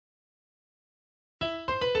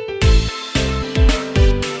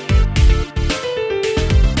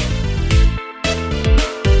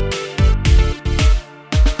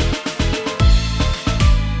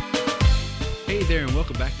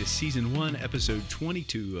Season 1, Episode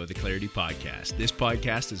 22 of the Clarity Podcast. This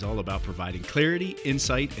podcast is all about providing clarity,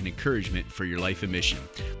 insight, and encouragement for your life and mission.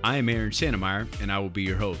 I am Aaron Santemeyer, and I will be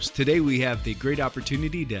your host. Today, we have the great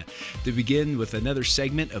opportunity to begin with another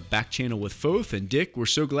segment of Back Channel with Foth. And Dick, we're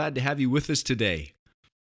so glad to have you with us today.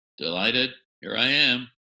 Delighted. Here I am.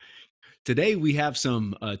 Today, we have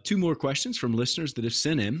two more questions from listeners that have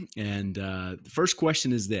sent in. And the first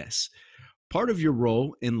question is this. Part of your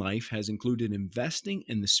role in life has included investing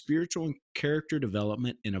in the spiritual and character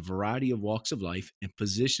development in a variety of walks of life and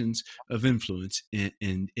positions of influence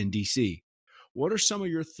in DC. What are some of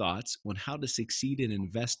your thoughts on how to succeed in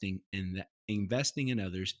investing in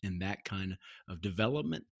others in that kind of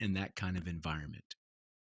development and that kind of environment?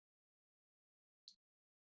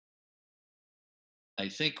 I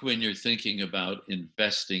think when you're thinking about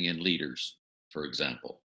investing in leaders, for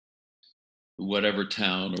example, whatever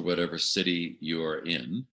town or whatever city you are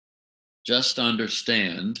in, just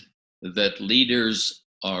understand that leaders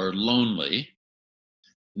are lonely,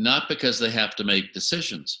 not because they have to make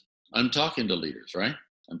decisions. I'm talking to leaders, right?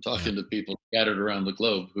 I'm talking to people scattered around the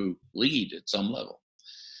globe who lead at some level.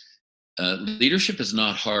 Leadership is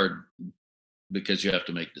not hard because you have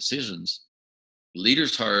to make decisions.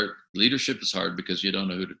 Leadership is hard because you don't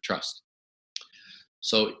know who to trust.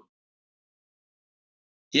 So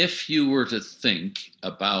if you were to think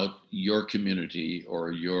about your community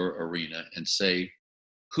or your arena and say,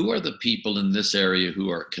 who are the people in this area who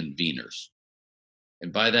are conveners?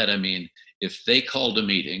 And by that, I mean, if they called a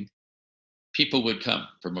meeting, people would come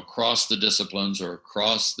from across the disciplines or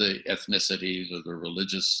across the ethnicities or the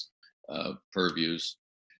religious purviews,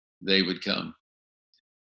 they would come.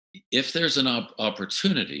 If there's an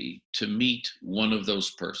opportunity to meet one of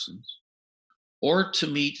those persons, or to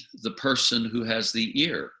meet the person who has the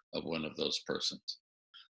ear of one of those persons.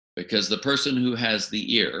 Because the person who has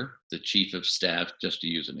the ear, the chief of staff, just to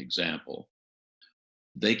use an example,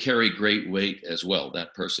 they carry great weight as well.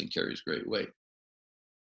 That person carries great weight.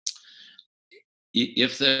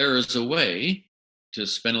 If there is a way to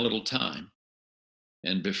spend a little time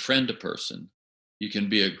and befriend a person, you can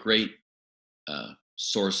be a great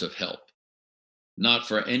source of help. Not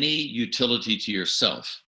for any utility to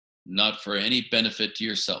yourself, not for any benefit to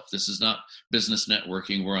yourself. This is not business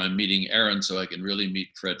networking where I'm meeting Aaron so I can really meet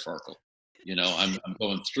Fred Farkle. You know, I'm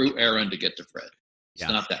going through Aaron to get to Fred. It's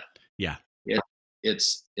not that. Yeah.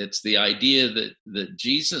 It's the idea that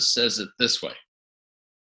Jesus says it this way.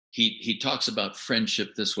 He talks about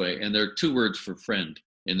friendship this way, and there are two words for friend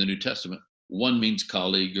in the New Testament. One means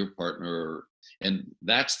colleague or partner, and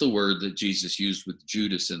that's the word that Jesus used with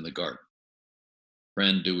Judas in the garden.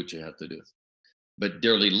 Friend, do what you have to do. But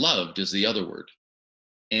dearly loved is the other word.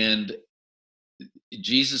 And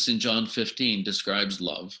Jesus in John 15 describes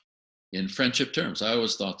love in friendship terms. I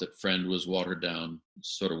always thought that friend was watered down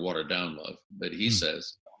love. But he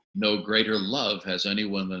says, no greater love has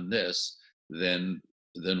anyone than this, than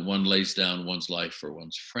one lays down one's life for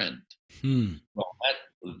one's friend. Well,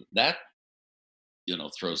 that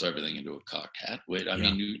throws everything into a cocked hat. I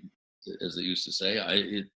mean, as they used to say,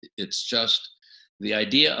 it's just the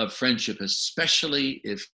idea of friendship, especially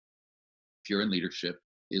if you're in leadership,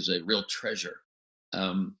 is a real treasure.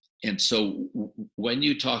 And so when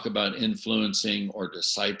you talk about influencing or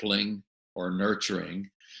discipling or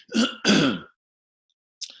nurturing, I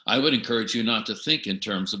would encourage you not to think in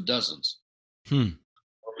terms of dozens or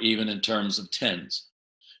even in terms of tens.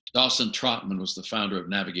 Dawson Trotman was the founder of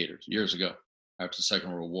Navigators years ago after the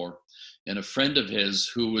Second World War. And a friend of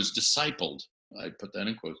his who was discipled, I put that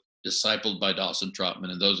in quotes, discipled by Dawson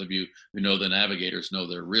Trotman. And those of you who know the Navigators know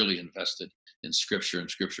they're really invested in scripture and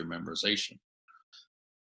scripture memorization.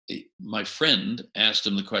 My friend asked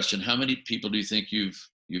him the question, how many people do you think you've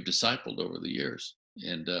discipled over the years?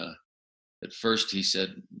 And at first he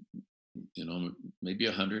said, maybe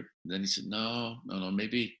 100. And then he said, no,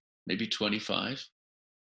 maybe 25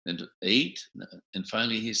 and 8. And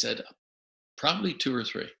finally he said, probably 2 or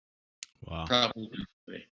 3. Wow. Probably 2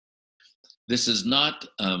 or 3. This is not,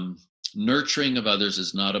 nurturing of others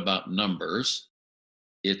is not about numbers.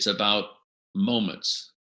 It's about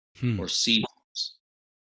moments or seasons,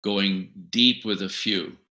 going deep with a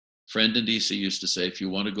few. Friend in DC used to say, if you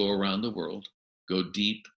want to go around the world, go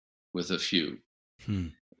deep with a few.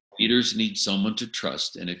 Leaders need someone to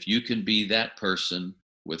trust. And if you can be that person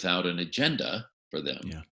without an agenda for them,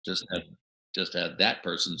 just have that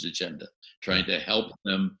person's agenda, trying to help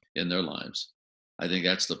them in their lives. I think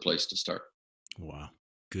that's the place to start. Wow.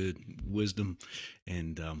 Good wisdom.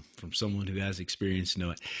 And from someone who has experience,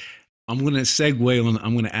 know it. I'm going to segue on.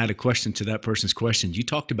 I'm going to add a question to that person's question. You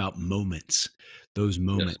talked about moments, those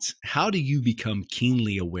moments. Yes. How do you become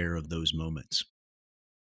keenly aware of those moments?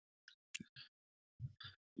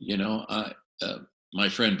 You know, my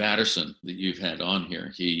friend Batterson that you've had on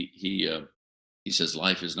here, he says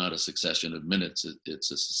life is not a succession of minutes; it's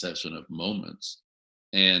a succession of moments.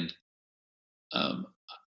 And um,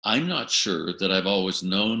 I'm not sure that I've always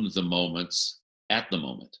known the moments at the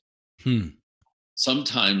moment. Hmm.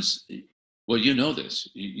 Sometimes, well, you know this.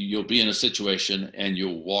 You'll be in a situation and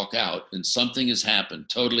you'll walk out, and something has happened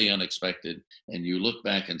totally unexpected, and you look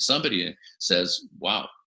back, and somebody says, "Wow,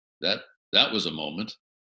 that that was a moment."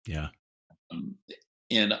 Yeah. Um,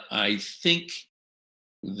 and I think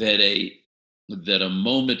that a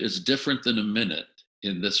moment is different than a minute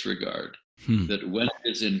in this regard. Hmm. That when it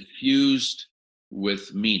is infused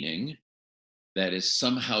with meaning, that is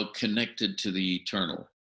somehow connected to the eternal.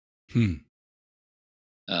 Hmm.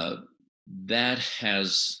 Uh, that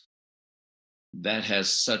has that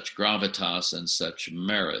has such gravitas and such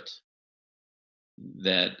merit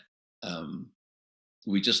that um,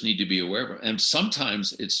 we just need to be aware of it. And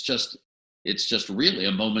sometimes it's just really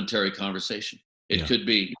a momentary conversation. It Yeah. could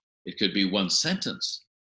be it could be one sentence.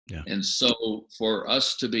 Yeah. And so for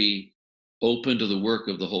us to be open to the work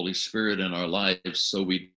of the Holy Spirit in our lives so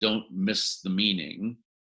we don't miss the meaning,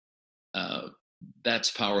 uh,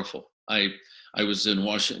 that's powerful. I was in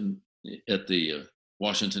Washington at the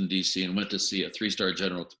Washington D.C. and went to see a three-star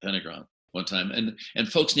general at the Pentagon one time,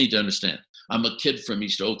 and folks need to understand. I'm a kid from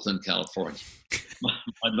East Oakland, California.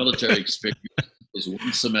 My military experience is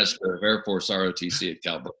one semester of Air Force ROTC at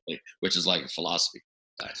Cal Berkeley, which is like a philosophy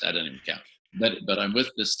class. That doesn't even count. But I'm with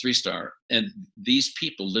this three-star, and these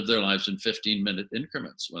people live their lives in 15-minute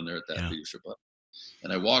increments when they're at that Yeah. leadership level.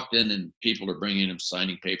 And I walked in, and people are bringing him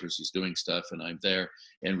signing papers. He's doing stuff, and I'm there,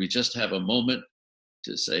 and we just have a moment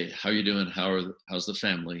to say, "How are you doing? How's the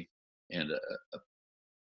family?" And a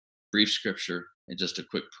brief scripture and just a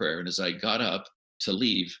quick prayer. And as I got up to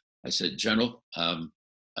leave, I said, "General, I'm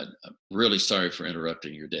really sorry for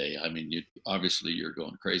interrupting your day. I mean, obviously you're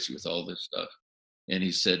going crazy with all this stuff." And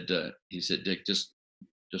he said, "Dick, just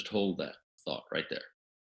hold that thought right there.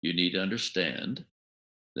 You need to understand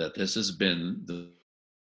that this has been the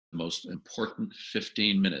most important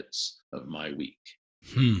 15 minutes of my week."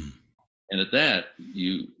 Hmm. And at that,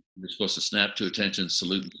 you're supposed to snap to attention,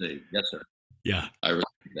 salute, and say, "Yes, sir. Yeah. I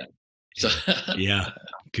respect that." So Yeah. Yeah.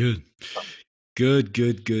 Good. Good,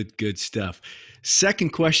 good, good, good stuff.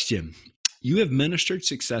 Second question. You have ministered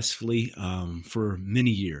successfully for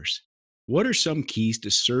many years. What are some keys to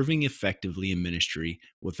serving effectively in ministry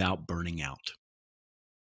without burning out?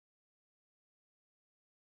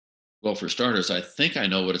 well, for starters, I think I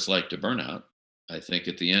know what it's like to burn out. I think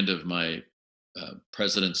at the end of my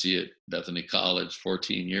presidency at Bethany College,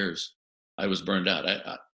 14 years, I was burned out.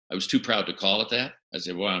 I was too proud to call it that. I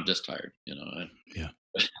said, "Well, I'm just tired." Yeah.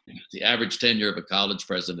 The average tenure of a college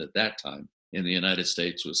president at that time in the United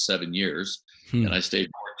States was 7 years, and Hmm. I stayed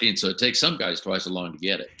 14. So it takes some guys twice as long to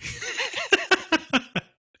get it.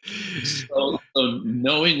 So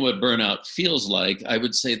knowing what burnout feels like, I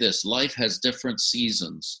would say this: life has different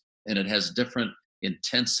seasons, and it has different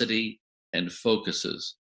intensity and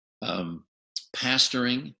focuses. Um,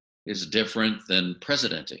 Pastoring is different than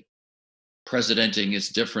presidenting. Presidenting is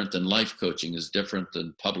different than life coaching, is different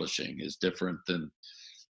than publishing, is different than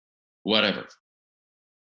whatever.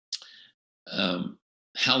 um,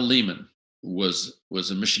 Hal Lehman was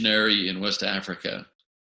a missionary in West Africa,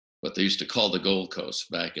 what they used to call the Gold Coast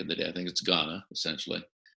back in the day. I think it's Ghana, essentially,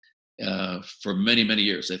 for many, many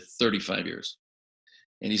years, 35 years.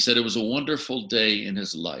 And he said it was a wonderful day in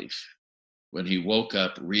his life when he woke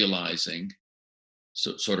up realizing,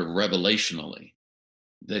 sort of revelationally,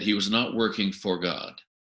 that he was not working for God,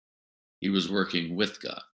 he was working with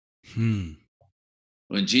God. Hmm.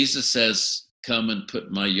 When Jesus says, "Come and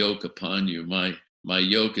put my yoke upon you, my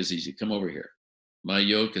yoke is easy." Come over here. "My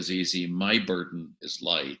yoke is easy, my burden is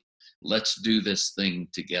light. Let's do this thing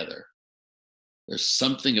together." There's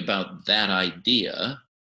something about that idea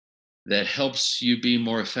that helps you be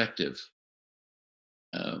more effective.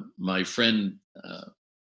 My friend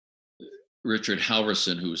Richard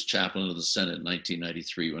Halverson, who was chaplain of the Senate in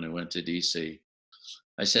 1993 when I went to DC,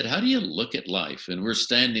 I said, "How do you look at life?" And we're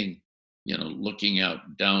standing, looking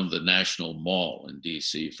out down the National Mall in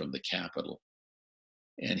DC from the Capitol.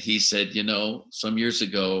 And he said, "Some years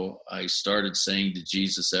ago, I started saying to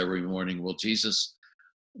Jesus every morning, 'Well, Jesus,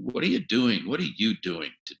 what are you doing? What are you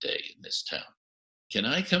doing today in this town? Can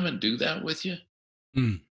I come and do that with you?'"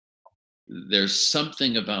 Hmm. There's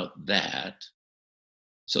something about that.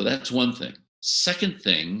 So that's one thing. Second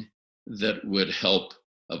thing that would help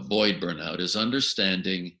avoid burnout is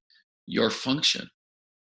understanding your function.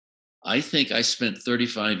 I think I spent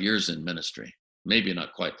 35 years in ministry, maybe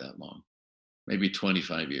not quite that long, maybe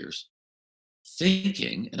 25 years.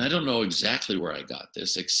 thinking, and I don't know exactly where I got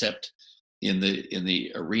this, except in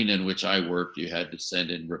the arena in which I worked, you had to send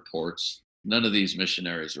in reports. None of these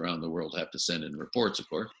missionaries around the world have to send in reports, of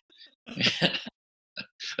course.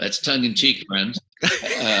 That's tongue in cheek, friends.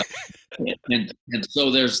 Uh, and so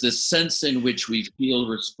there's this sense in which we feel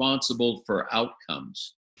responsible for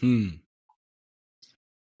outcomes. Hmm.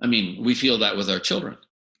 I mean, we feel that with our children.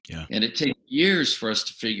 Yeah. And it takes years for us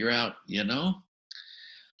to figure out,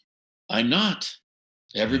 I'm not.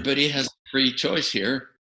 Yeah. Everybody has free choice here.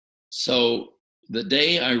 So the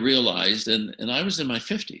day I realized, and I was in my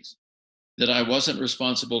 50s, that I wasn't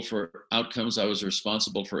responsible for outcomes, I was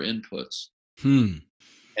responsible for inputs. Hmm.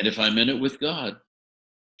 And if I'm in it with God,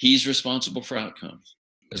 He's responsible for outcomes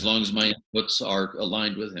as Yeah. long as my inputs are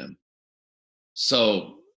aligned with Him.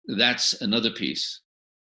 So that's another piece.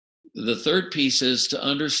 The third piece is to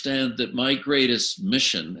understand that my greatest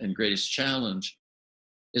mission and greatest challenge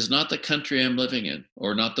is not the country I'm living in,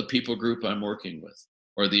 or not the people group I'm working with,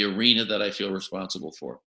 or the arena that I feel responsible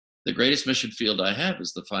for. The greatest mission field I have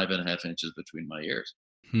is the 5.5 inches between my ears.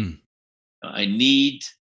 Hmm. I need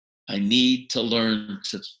I need to learn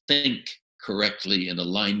to think correctly in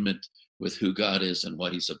alignment with who God is and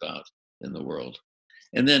what He's about in the world.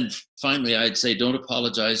 And then finally, I'd say don't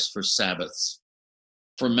apologize for Sabbaths.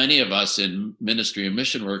 For many of us in ministry and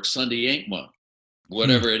mission work, Sunday ain't one. Hmm.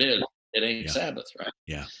 Whatever it ain't Yeah. Sabbath, right?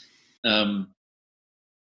 Yeah. Um,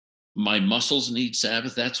 my muscles need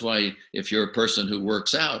Sabbath. That's why if you're a person who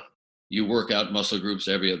works out, you work out muscle groups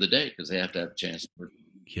every other day because they have to have a chance to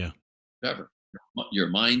Yeah. recover. Your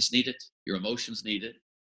minds need it, your emotions need it.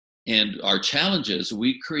 And our challenge is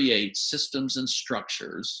we create systems and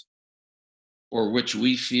structures for which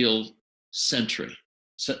we feel century,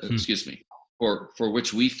 Hmm. excuse me, for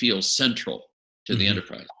which we feel central to the Hmm.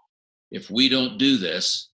 enterprise. If we don't do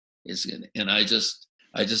this, and I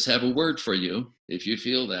just have a word for you. If you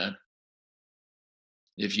feel that,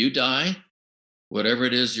 if you die, whatever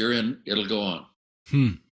it is you're in, it'll go on.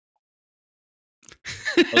 Hmm.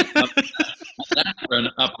 That's for an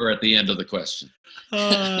upper at the end of the question.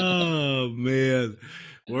 Oh man.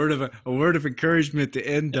 A word of encouragement to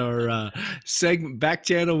end our segment back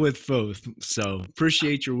channel with both. So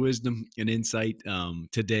appreciate your wisdom and insight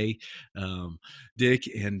today, um, Dick,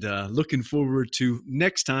 and looking forward to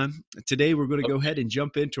next time. Today we're going to go ahead and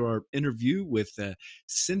jump into our interview with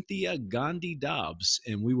Cynthia Gandhi Dobbs,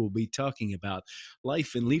 and we will be talking about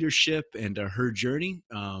life and leadership and her journey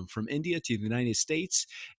from India to the United States,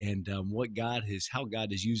 and how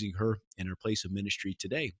God is using her in her place of ministry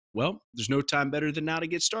today. Well, there's no time better than now to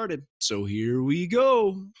get started. So here we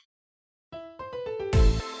go.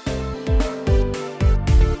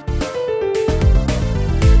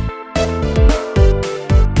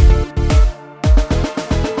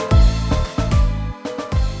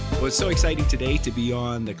 Well, it's so exciting today to be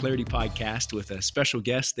on the Clarity Podcast with a special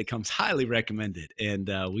guest that comes highly recommended. And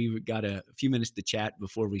we've got a few minutes to chat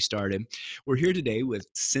before we started. We're here today with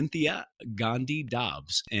Cynthia Gandhi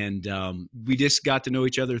Dobbs. And we just got to know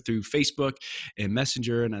each other through Facebook and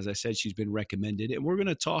Messenger. And as I said, she's been recommended. And we're going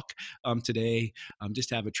to talk today,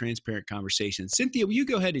 just have a transparent conversation. Cynthia, will you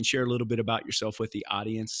go ahead and share a little bit about yourself with the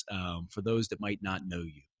audience for those that might not know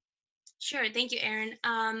you? Sure. Thank you,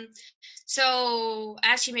 Aaron. So,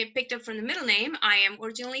 as you may have picked up from the middle name, I am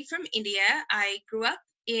originally from India. I grew up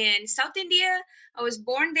in South India. I was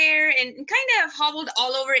born there and kind of hobbled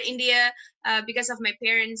all over India because of my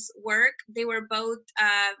parents' work. They were both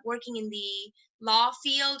working in the law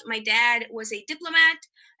field. My dad was a diplomat,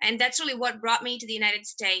 and that's really what brought me to the United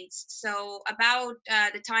States. So, about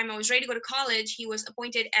the time I was ready to go to college, he was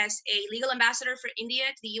appointed as a legal ambassador for India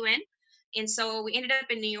to the UN. And so we ended up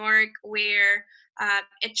in New York, where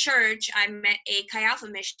at church I met a Chi Alpha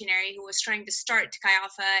missionary who was trying to start Chi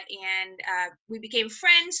Alpha, and we became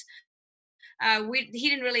friends. He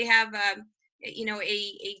didn't really have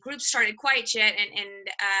a group started quite yet, and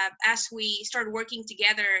as we started working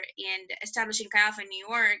together and establishing Chi Alpha in New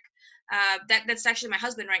York. That's actually my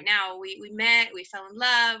husband right now. We met, we fell in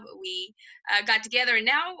love, we got together, and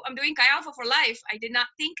now I'm doing Chi Alpha for life. I did not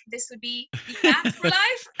think this would be the path for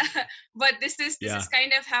life, but this Yeah. is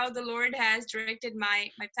kind of how the Lord has directed my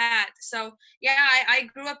path. So yeah, I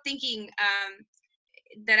grew up thinking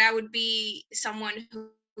that I would be someone who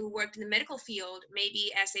worked in the medical field,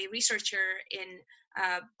 maybe as a researcher in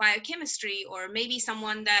biochemistry, or maybe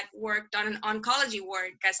someone that worked on an oncology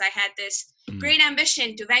ward, because I had this Mm, great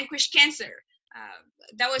ambition to vanquish cancer.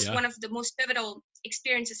 That was yeah. one of the most pivotal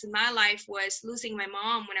experiences in my life, was losing my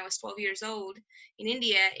mom when I was 12 years old in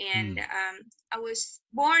India. And Mm, I was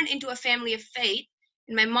born into a family of faith.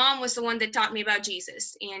 And my mom was the one that taught me about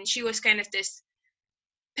Jesus. And she was kind of this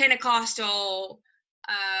Pentecostal,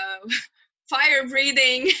 fire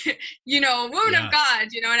breathing, woman of Yeah. God,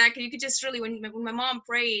 and you could just really, when my mom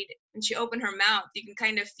prayed and she opened her mouth, you can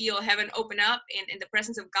kind of feel heaven open up in the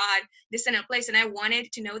presence of God, this in a place. And I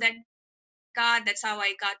wanted to know that God. That's how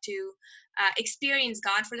I got to experience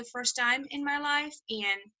God for the first time in my life.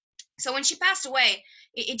 And so when she passed away,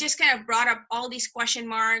 it just kind of brought up all these question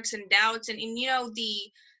marks and doubts, and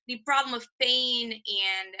the problem of pain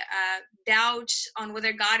and doubts on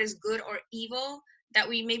whether God is good or evil that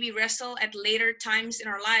we maybe wrestle at later times in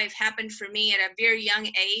our life happened for me at a very young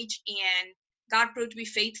age. And God proved to be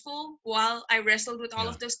faithful while I wrestled with all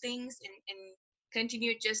Yeah. of those things, and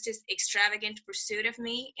continued just his extravagant pursuit of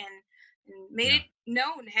me, and made Yeah. it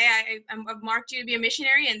known, hey, I've marked you to be a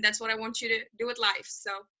missionary, and that's what I want you to do with life.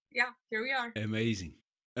 So yeah, here we are. Amazing.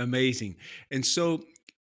 Amazing. And so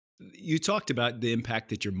you talked about the impact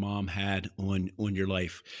that your mom had on your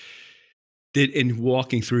life. Did in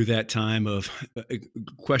walking through that time of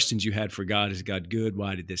questions you had for God, is God good?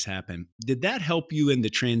 Why did this happen? Did that help you in the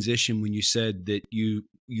transition when you said that you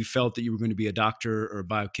felt that you were going to be a doctor or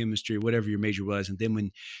biochemistry or whatever your major was, and then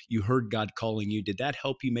when you heard God calling you, did that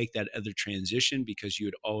help you make that other transition because you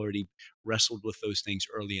had already wrestled with those things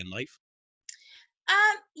early in life?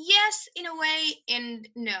 Yes, in a way, and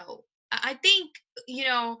no. I think, you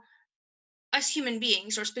know, us human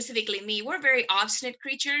beings, or specifically me, we're very obstinate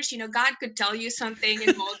creatures. God could tell you something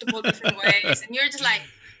in multiple different ways, and you're just like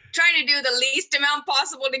trying to do the least amount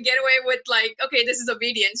possible to get away with, like, okay, this is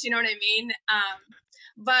obedience. You know what I mean?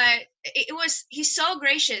 But he's so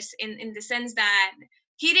gracious in the sense that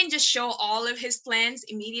he didn't just show all of his plans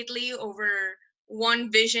immediately over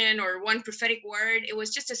one vision or one prophetic word. It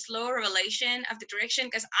was just a slow revelation of the direction.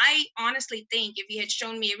 Because I honestly think if he had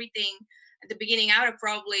shown me everything at the beginning, I would have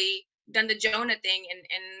probably done the Jonah thing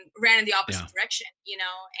and ran in the opposite Yeah. direction.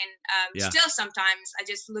 And Yeah. still sometimes I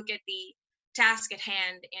just look at the task at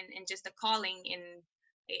hand and just the calling, and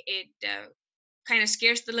it kind of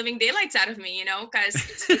scares the living daylights out of me, because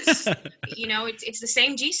it's the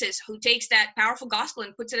same Jesus who takes that powerful gospel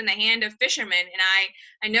and puts it in the hand of fishermen. And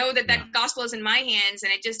I know that Yeah. that gospel is in my hands,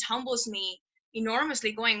 and it just humbles me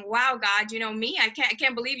enormously, going, wow, God, me, I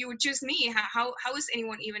can't believe you would choose me. How is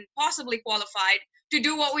anyone even possibly qualified to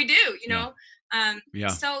do what we do, you Yeah. know? Um,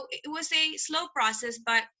 Yeah. so it was a slow process,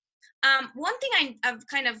 but one thing I've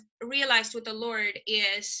kind of realized with the Lord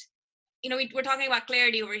is, we're talking about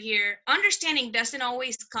clarity over here. Understanding doesn't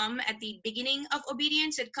always come at the beginning of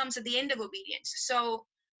obedience, it comes at the end of obedience. So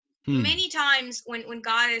Hmm. many times when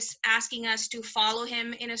God is asking us to follow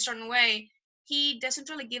him in a certain way, he doesn't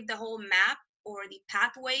really give the whole map or the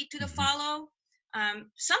pathway to the Mhm. follow.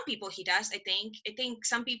 Some people he does, I think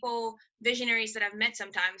some people, visionaries that I've met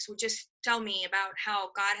sometimes, would just tell me about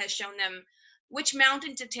how God has shown them which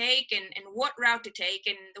mountain to take, and what route to take.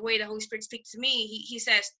 And the way the Holy Spirit speaks to me, he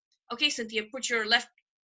says, okay, Cynthia, put your left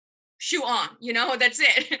shoe on, that's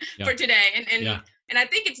it Yeah. for today. and Yeah. and and I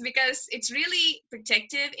think it's because it's really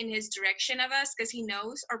protective in his direction of us, because he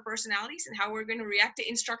knows our personalities and how we're going to react to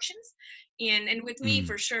instructions. And with me, Mm.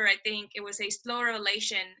 for sure, I think it was a slow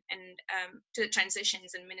revelation, and to the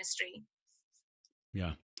transitions in ministry.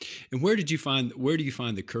 Yeah. And where do you find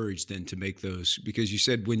the courage then to make those? Because you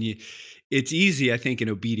said it's easy, I think, in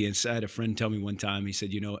obedience. I had a friend tell me one time, he said,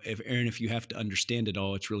 if you have to understand it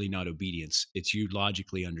all, it's really not obedience. It's you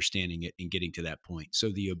logically understanding it and getting to that point. So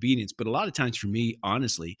the obedience, but a lot of times for me,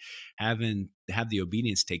 honestly, having to have the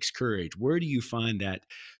obedience takes courage. Where do you find that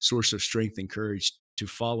source of strength and courage to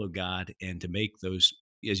follow God and to make those,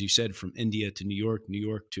 as you said, from India to New York, New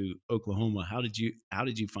York to Oklahoma? How did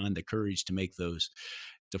you find the courage to make those,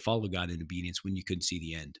 to follow God in obedience when you couldn't see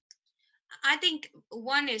the end? I think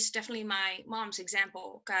one is definitely my mom's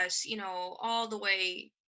example, because all the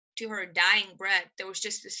way to her dying breath, there was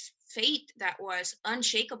just this faith that was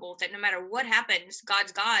unshakable, that no matter what happens,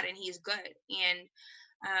 God's God and he is good. And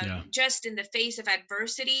Yeah. just in the face of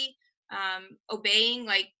adversity, obeying,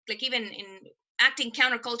 like even in acting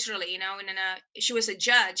counterculturally, and she was a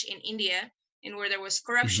judge in India, and where there was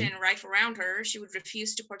corruption Mhm. rife around her, she would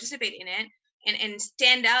refuse to participate in it, and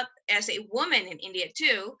stand up as a woman in India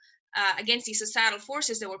too, against these societal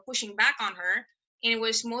forces that were pushing back on her. And it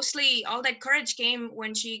was mostly, all that courage came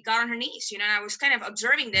when she got on her knees. I was kind of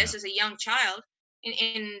observing this Yeah. as a young child,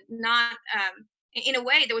 and not in a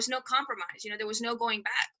way, there was no compromise. There was no going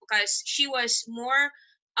back, because she was more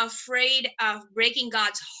afraid of breaking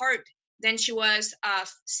God's heart than she was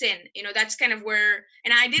of sin. That's kind of where,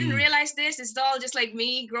 and I didn't Mm. realize this. It's all just like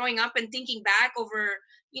me growing up and thinking back over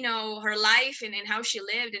her life, and how she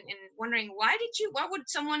lived, and wondering, why would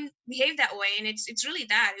someone behave that way. And it's really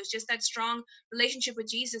that, it was just that strong relationship with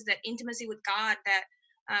Jesus, that intimacy with God, that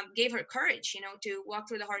gave her courage, to walk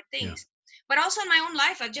through the hard Yeah. things. But also in my own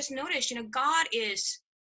life, I've just noticed, God is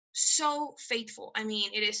so faithful. I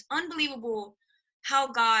mean, it is unbelievable how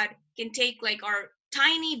God can take like our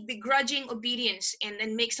tiny begrudging obedience and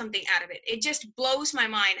then make something out of it. It just blows my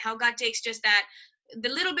mind how God takes just that, the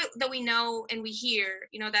little bit that we know and we hear,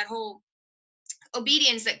 that whole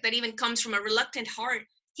obedience that even comes from a reluctant heart.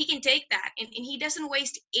 He can take that, and he doesn't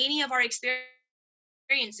waste any of our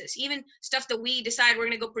experiences, even stuff that we decide we're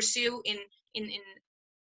going to go pursue in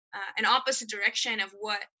an opposite direction of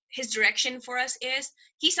what his direction for us is.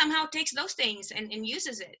 He somehow takes those things and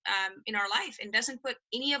uses it in our life, and doesn't put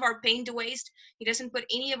any of our pain to waste. He doesn't put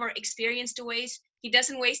any of our experience to waste. He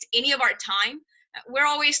doesn't waste any of our time. We're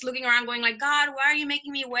always looking around going like, God, why are you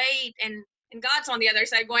making me wait? And God's on the other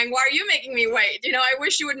side going, why are you making me wait? I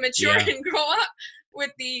wish you would mature Yeah. and grow up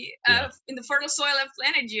with the Yeah. in the fertile soil I've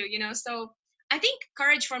planted you. So I think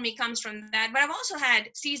courage for me comes from that. But I've also had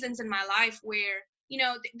seasons in my life where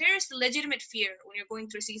there's legitimate fear when you're going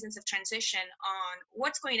through seasons of transition on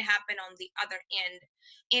what's going to happen on the other end.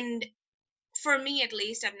 And for me, at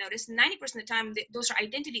least, I've noticed 90% of the time those are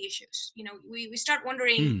identity issues. We start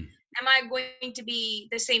wondering, Hmm. am I going to be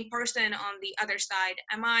the same person on the other side?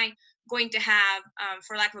 Am I going to have,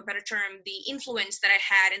 for lack of a better term, the influence that I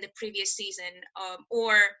had in the previous season?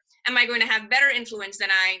 Or am I going to have better influence than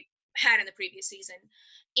I had in the previous season?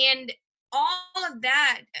 And all of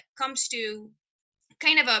that comes to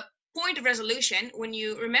kind of a point of resolution when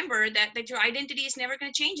you remember that your identity is never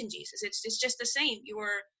going to change in Jesus. It's just the same.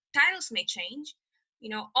 Your titles may change.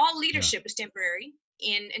 All Yeah. leadership is temporary,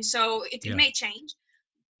 and so it Yeah. may change,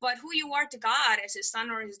 but who you are to God as his son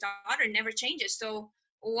or his daughter never changes. So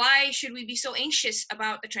why should we be so anxious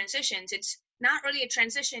about the transitions? It's not really a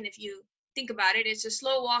transition if you think about it. It's a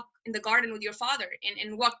slow walk in the garden with your father,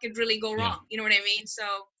 and what could really go Yeah. wrong? You know what I mean?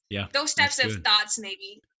 So Yeah. those That's types of good. thoughts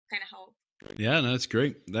maybe kind of help. Yeah, no, that's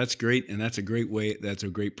great. That's great. And that's a great way. That's a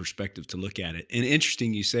great perspective to look at it. And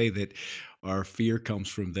interesting you say that our fear comes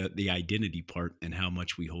from the identity part and how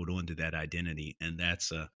much we hold on to that identity. And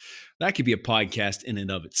that could be a podcast in and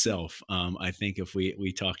of itself. I think if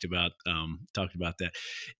we talked about that.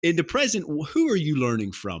 In the present, who are you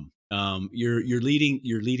learning from? You're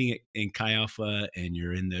leading in Chi Alpha, and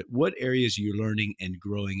you're in the what areas are you learning and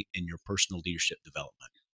growing in your personal leadership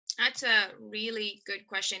development? That's a really good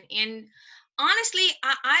question. And honestly,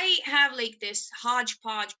 I have like this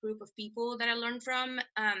hodgepodge group of people that I learn from.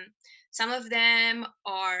 Some of them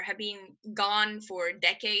have been gone for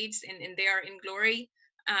decades, and they are in glory.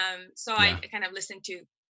 So I Yeah. kind of listen to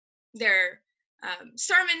their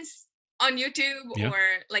sermons on YouTube, Yeah.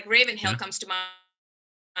 or like Raven Hill Yeah. comes to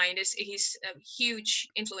mind. He's a huge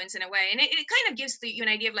influence in a way, and it kind of gives you an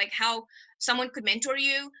idea of like how someone could mentor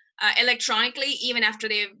you electronically even after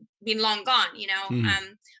they've been long gone.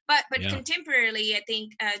 Hmm. But Yeah. contemporarily, I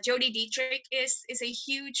think Jody Dietrich is a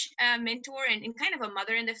huge mentor, and kind of a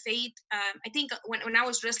mother in the faith. I think when I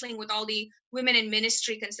was wrestling with all the women in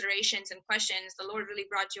ministry considerations and questions, the Lord really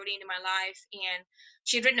brought Jody into my life, and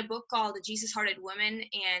she had written a book called The Jesus Hearted Woman,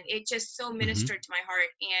 and it just so Hmm. ministered to my heart.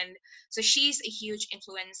 And so she's a huge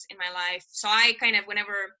influence in my life. So I kind of,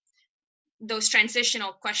 whenever those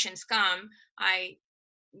transitional questions come, I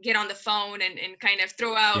get on the phone and kind of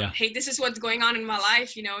throw out, Yeah. hey, this is what's going on in my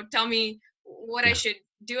life. Tell me what I Yeah. should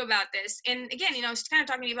do about this. And again, it's kind of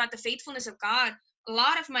talking about the faithfulness of God. A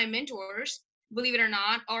lot of my mentors, believe it or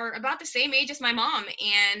not, are about the same age as my mom,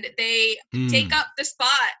 and they take Hmm. up the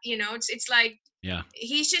spot. It's like Yeah.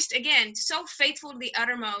 he's just, again, so faithful to the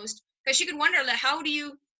uttermost, because you could wonder, like, how do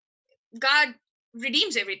you, God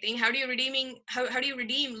redeems everything. How do you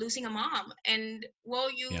redeem losing a mom? And well,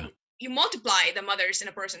 Yeah. you multiply the mothers in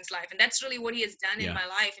a person's life, and that's really what he has done in Yeah. my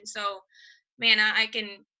life. And so, man, I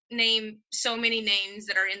can name so many names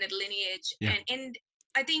that are in that lineage. Yeah. And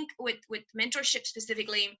I think with mentorship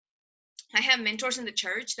specifically, I have mentors in the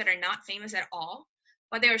church that are not famous at all,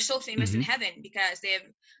 but they are so famous in Hmm. heaven because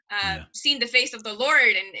they've Yeah. seen the face of the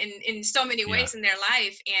Lord in so many Yeah. ways in their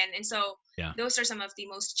life. And so Yeah. those are some of the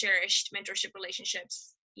most cherished mentorship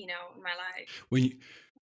relationships, in my life. When you,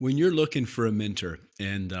 when you're looking for a mentor,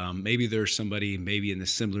 and maybe there's somebody maybe in the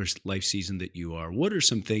similar life season that you are, what are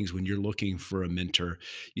some things when you're looking for a mentor?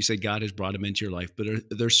 You said God has brought him into your life, but are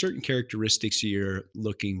there certain characteristics you're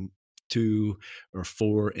looking to or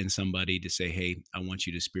for in somebody to say, hey, I want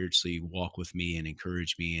you to spiritually walk with me and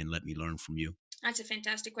encourage me and let me learn from you? That's a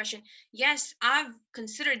fantastic question. Yes, I've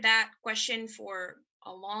considered that question for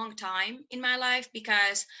a long time in my life,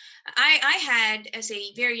 because I had, as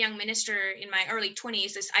a very young minister in my early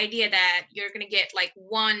 20s, this idea that you're going to get like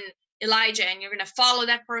one Elijah, and you're going to follow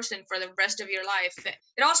that person for the rest of your life.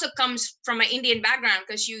 It also comes from an Indian background,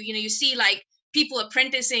 because you see like people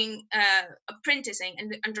apprenticing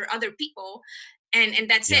and under other people, and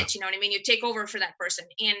that's Yeah. it. You know what I mean? You take over for that person.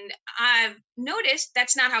 And I've noticed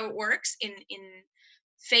that's not how it works in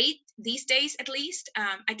faith these days, at least.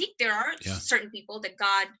 I think there are Yeah. certain people that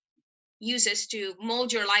God uses to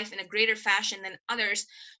mold your life in a greater fashion than others.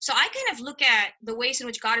 So I kind of look at the ways in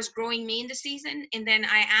which God is growing me in the season, and then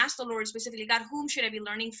I ask the Lord specifically, God, whom should I be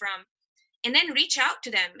learning from? And then reach out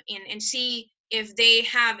to them and see if they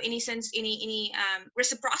have any sense, any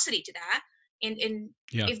reciprocity to that. And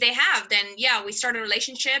Yeah. if they have, then yeah, we start a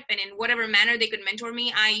relationship, and in whatever manner they could mentor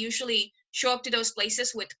me, I usually show up to those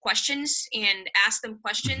places with questions and ask them Hmm.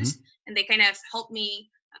 questions, and they kind of help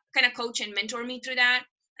me, kind of coach and mentor me through that.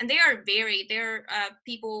 And they are varied. They're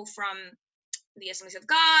people from the Assemblies of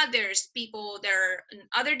God. There's people there are in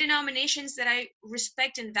other denominations that I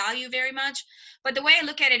respect and value very much. But the way I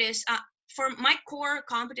look at it is, for my core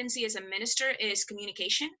competency as a minister is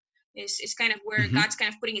communication. Is kind of where Hmm. God's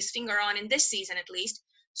kind of putting his finger on in this season, at least.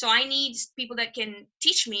 So I need people that can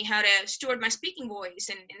teach me how to steward my speaking voice,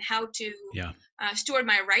 and how to Yeah. steward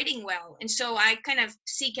my writing well. And so I kind of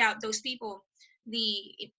seek out those people.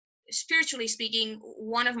 The Spiritually speaking,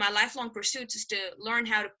 one of my lifelong pursuits is to learn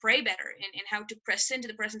how to pray better, and how to press into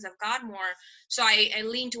the presence of God more. So I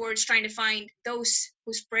lean towards trying to find those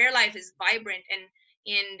whose prayer life is vibrant,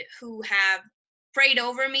 and who have prayed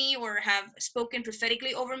over me or have spoken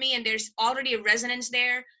prophetically over me, and there's already a resonance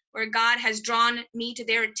there where God has drawn me to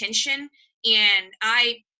their attention. And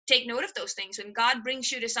I take note of those things. When God brings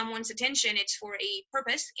you to someone's attention, it's for a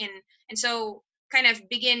purpose. And so kind of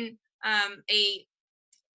begin a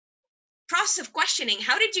process of questioning,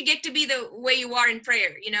 how did you get to be the way you are in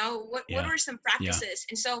prayer? What Yeah. were some Yeah. practices?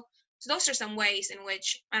 And so those are some ways in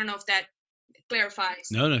which, I don't know if that clarifies.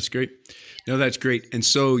 No, that's great. No, that's great. And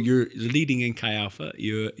so you're leading in Chi Alpha,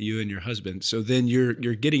 you and your husband. So then you're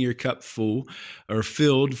getting your cup full or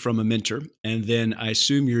filled from a mentor, and then I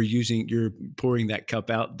assume you're pouring that cup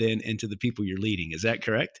out then into the people you're leading. Is that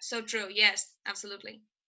correct? So true. Yes, absolutely.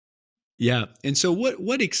 Yeah. And so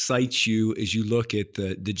what excites you as you look at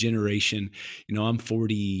the generation? I'm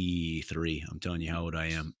 43. I'm telling you how old I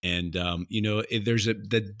am. And there's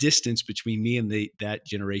the distance between me and that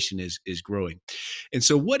generation is growing. And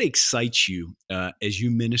so what excites you as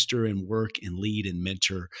you minister and work and lead and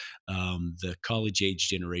mentor the college age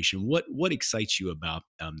generation? What excites you about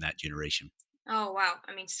that generation? Oh, wow.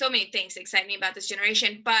 I mean, so many things excite me about this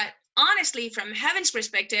generation. But honestly, from heaven's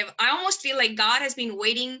perspective, I almost feel like God has been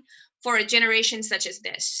waiting for a generation such as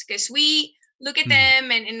this, because we look at Hmm.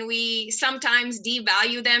 them, and we sometimes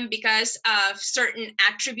devalue them because of certain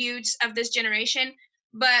attributes of this generation.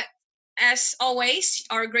 But as always,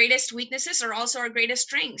 our greatest weaknesses are also our greatest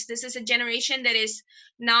strengths. This is a generation that is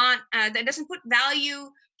not, that doesn't put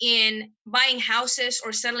value in buying houses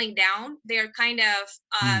or settling down. They're kind of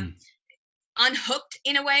Hmm. unhooked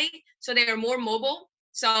in a way, so they are more mobile.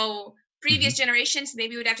 So Hmm. previous generations,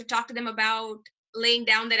 maybe we'd have to talk to them about laying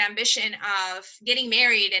down that ambition of getting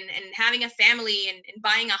married, and having a family, and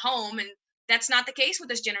buying a home. And that's not the case with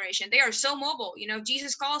this generation. They are so mobile.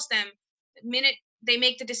 Jesus calls them, the minute they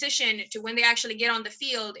make the decision to when they actually get on the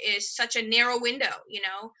field is such a narrow window.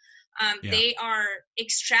 Yeah. They are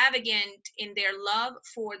extravagant in their love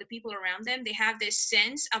for the people around them. They have this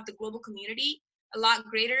sense of the global community a lot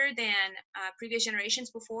greater than previous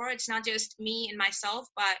generations before. It's not just me and myself,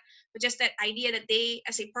 but just that idea that they,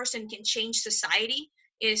 as a person, can change society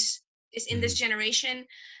is in this Hmm. generation.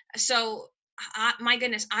 So, my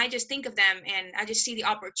goodness, I just think of them, and I just see the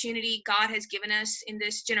opportunity God has given us in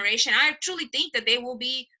this generation. I truly think that they will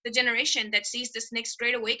be the generation that sees this next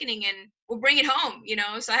great awakening and will bring it home.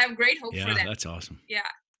 So I have great hope for Yeah, them. that's awesome. Yeah.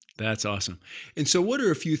 That's awesome. And so, what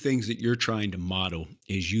are a few things that you're trying to model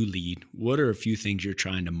as you lead? What are a few things you're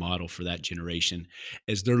trying to model for that generation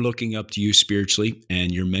as they're looking up to you spiritually,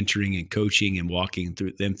 and you're mentoring and coaching and walking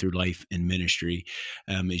through them through life and ministry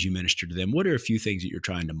as you minister to them? What are a few things that you're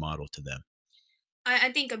trying to model to them?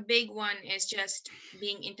 I think a big one is just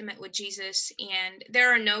being intimate with Jesus, and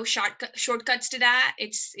there are no shortcuts to that.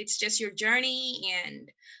 It's just your journey,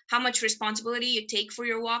 and how much responsibility you take for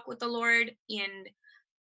your walk with the Lord. And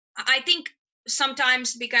I think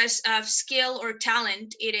sometimes, because of skill or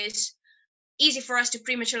talent, it is easy for us to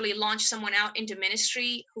prematurely launch someone out into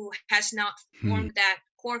ministry who has not Hmm. formed that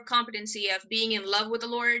core competency of being in love with the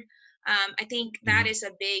Lord. I think that Hmm. is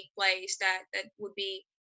a big place that would be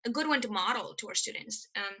a good one to model to our students.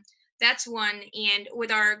 That's one. And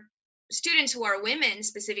with our students who are women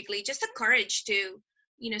specifically, just the courage to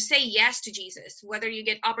say yes to Jesus, whether you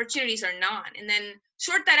get opportunities or not, and then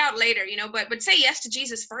sort that out later, but say yes to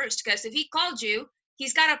Jesus first, because if he called you,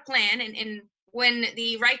 he's got a plan, and when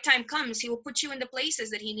the right time comes, he will put you in the places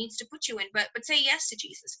that he needs to put you in, but say yes to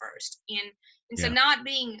Jesus first. And so Yeah. not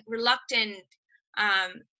being reluctant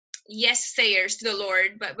yes sayers to the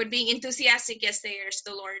Lord, but being enthusiastic yes sayers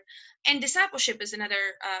to the Lord. And discipleship is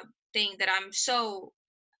another thing that I'm so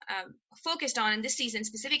focused on in this season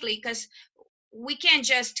specifically, because we can't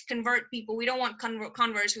just convert people. We don't want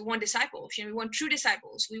converts. We want disciples. We want true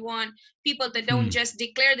disciples. We want people that don't Hmm. just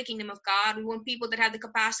declare the kingdom of God. We want people that have the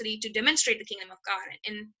capacity to demonstrate the kingdom of God.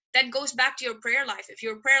 And that goes back to your prayer life. If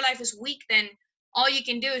your prayer life is weak, then all you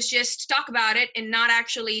can do is just talk about it and not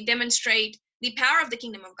actually demonstrate the power of the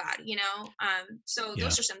kingdom of God. So Yeah.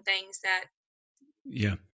 those are some things that,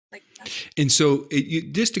 Yeah. like, And so,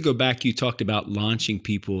 just to go back, you talked about launching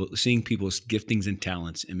people, seeing people's giftings and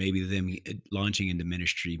talents, and maybe them launching into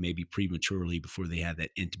ministry, maybe prematurely before they have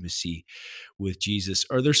that intimacy with Jesus.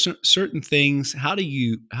 Are there certain things? How do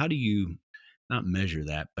you not measure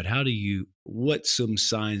that, but what's some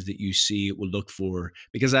signs that you see it will look for?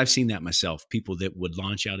 Because I've seen that myself, people that would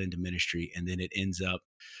launch out into ministry and then it ends up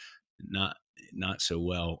not not so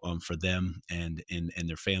well for them and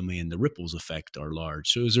their family, and the ripples effect are large.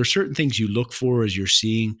 So is there certain things you look for as you're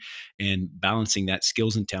seeing and balancing that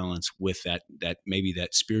skills and talents with that maybe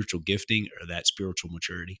that spiritual gifting or that spiritual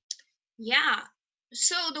maturity? yeah.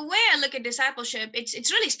 So the way I look at discipleship,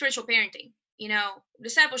 it's really spiritual parenting.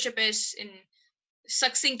 Discipleship is, in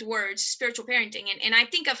succinct words, spiritual parenting. And I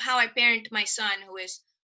think of how I parent my son, who is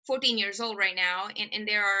 14 years old right now. And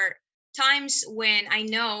there are times when I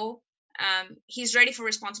know he's ready for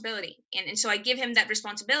responsibility. And so I give him that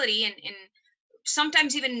responsibility, and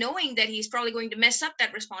sometimes even knowing that he's probably going to mess up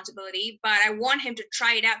that responsibility, but I want him to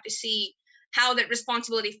try it out to see how that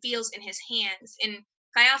responsibility feels in his hands. In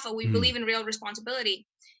Kayafa, we Mm, believe in real responsibility.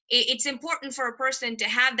 It's important for a person to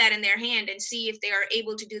have that in their hand and see if they are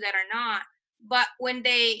able to do that or not. But when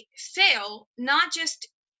they fail, not just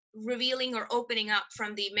revealing or opening up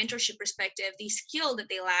from the mentorship perspective the skill that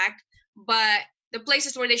they lacked, but the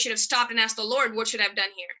places where they should have stopped and asked the Lord, what should I have done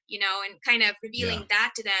here? And kind of yeah. revealing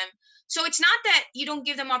that to them. So it's not that you don't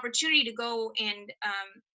give them opportunity to go and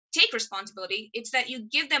take responsibility. It's that you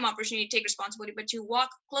give them opportunity to take responsibility, but you walk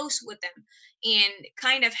close with them and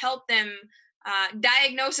kind of help them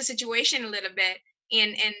diagnose the situation a little bit,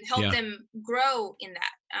 and help Yeah. them grow in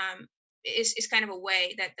that. Is kind of a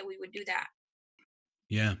way that we would do that.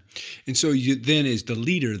 Yeah. And so you then, as the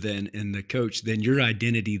leader then and the coach, then your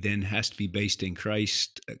identity then has to be based in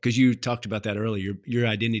Christ. Because you talked about that earlier. Your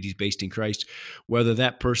identity is based in Christ, whether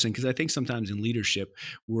that person, because I think sometimes in leadership,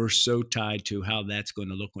 we're so tied to how that's going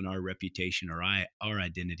to look on our reputation or our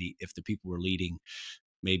identity. If the people we're leading,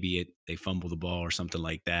 maybe they fumble the ball or something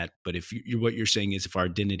like that. But if what you're saying is if our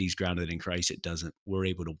identity is grounded in Christ, it doesn't, we're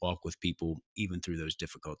able to walk with people even through those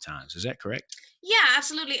difficult times. Is that correct? Yeah,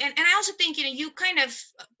 absolutely. And I also think, you kind of,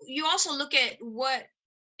 you also look at what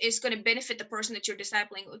is going to benefit the person that you're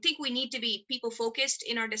discipling. I think we need to be people focused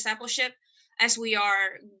in our discipleship, as we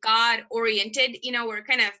are God oriented. We're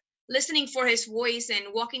kind of listening for his voice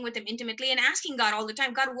and walking with him intimately and asking God all the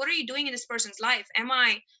time, God, what are you doing in this person's life? Am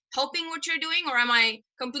I helping what you're doing, or am I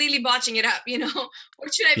completely botching it up?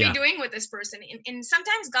 What should I be Yeah. doing with this person? And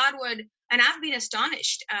sometimes God would, and I've been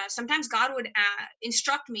astonished. Sometimes God would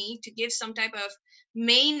instruct me to give some type of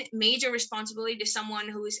major responsibility to someone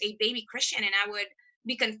who is a baby Christian, and I would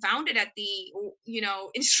be confounded at the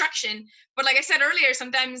instruction. But like I said earlier,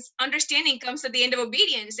 sometimes understanding comes at the end of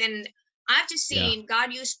obedience, and I've just Yeah. seen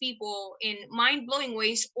God use people in mind-blowing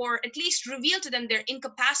ways, or at least reveal to them their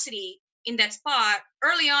incapacity in that spot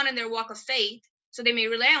early on in their walk of faith, so they may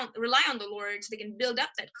rely on the Lord, so they can build up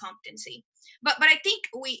that competency. But I think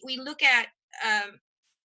we look at um,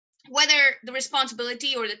 whether the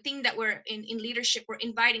responsibility or the thing that we're in leadership, we're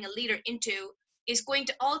inviting a leader into, is going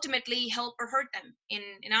to ultimately help or hurt them.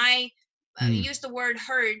 And I Mm, use the word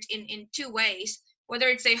hurt in two ways, whether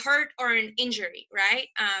it's a hurt or an injury, right?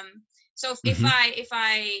 So hmm. if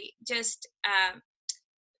I just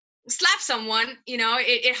slap someone,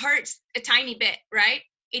 it hurts a tiny bit, right?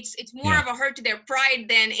 It's more Yeah. of a hurt to their pride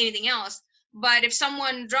than anything else. But if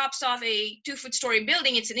someone drops off a 2-foot story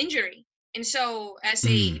building, it's an injury. And so as a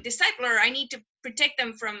Mm, discipler, I need to protect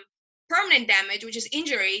them from permanent damage, which is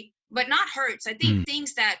injury, but not hurts. I think mm,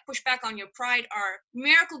 things that push back on your pride are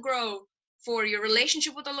miracle grow for your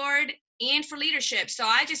relationship with the Lord and for leadership. So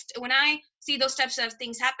when I see those types of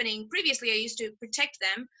things happening, previously I used to protect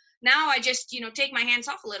them. Now I just take my hands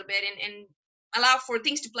off a little bit, and allow for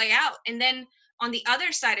things to play out. And then on the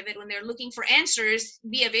other side of it, when they're looking for answers,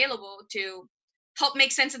 be available to help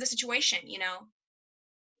make sense of the situation,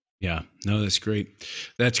 Yeah, no, that's great.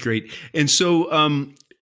 That's great. And so,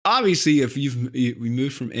 obviously, if we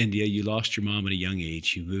moved from India, you lost your mom at a young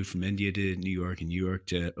age. You moved from India to New York, and New York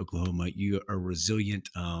to Oklahoma. You are a resilient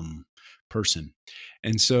person,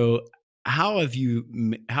 and so how have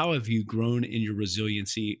you grown in your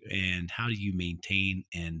resiliency, and how do you maintain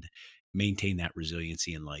that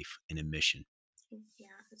resiliency in life and in mission? Yeah,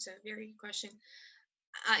 that's a very good question.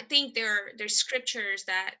 I think there's scriptures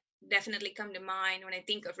that definitely come to mind when I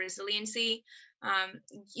think of resiliency.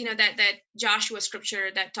 That Joshua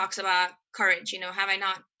scripture that talks about courage. Have I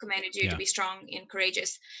not commanded you to Yeah. be strong and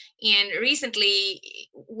courageous? And recently,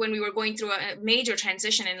 when we were going through a major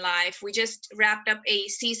transition in life, we just wrapped up a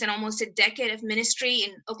season, almost a decade of ministry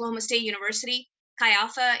in Oklahoma State University, Chi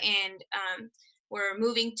Alpha, and we're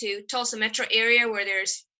moving to Tulsa metro area where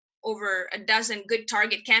there's over a dozen good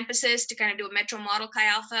target campuses to kind of do a metro model Chi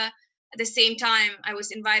Alpha. At the same time, I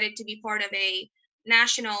was invited to be part of a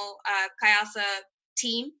national Chi Alpha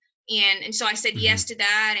team, and so I said Hmm. yes to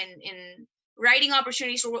that. And writing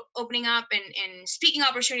opportunities were opening up, and speaking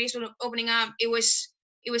opportunities were opening up. It was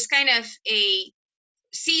kind of a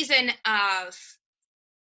season of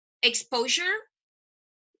exposure,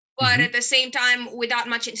 but Hmm. at the same time without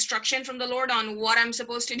much instruction from the Lord on what I'm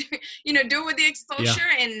supposed to do, do with the Yeah. exposure.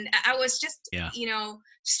 And I was just, Yeah.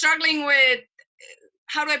 struggling with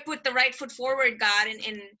how do I put the right foot forward, God.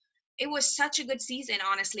 And it was such a good season,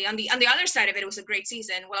 honestly. On the other side of it, it was a great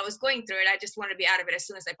season. While I was going through it, I just wanted to be out of it as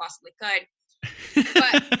soon as I possibly could.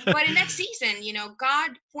 But in that season,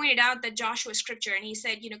 God pointed out that Joshua scripture, and he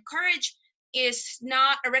said, courage is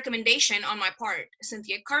not a recommendation on my part,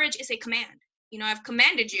 Cynthia. Courage is a command. I've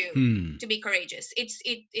commanded you Hmm. to be courageous.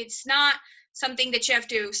 It's not something that you have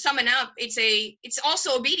to summon up. It's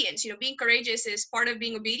also obedience. Being courageous is part of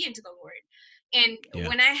being obedient to the Lord. And Yeah.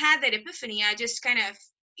 when I had that epiphany, I just kind of,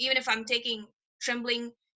 even if I'm taking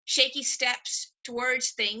trembling, shaky steps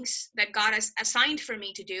towards things that God has assigned for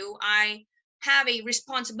me to do, I have a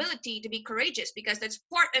responsibility to be courageous because that's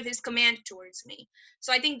part of his command towards me.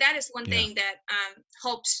 So I think that is one Yeah. thing that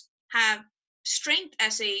helps have strength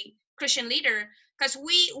as a Christian leader, because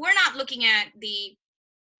we're not looking at the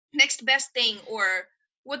next best thing or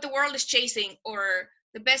what the world is chasing or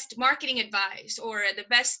the best marketing advice or the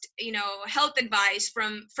best health advice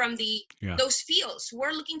from the Yeah. those fields.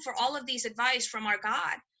 We're looking for all of these advice from our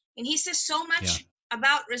God, and he says so Yeah. much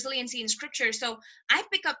about resiliency in scripture. So I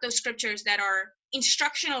pick up those scriptures that are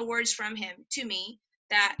instructional words from him to me,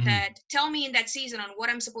 that Mm. tell me in that season on what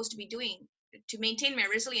I'm supposed to be doing to maintain my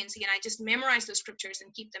resiliency, and I just memorize those scriptures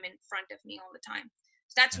and keep them in front of me all the time.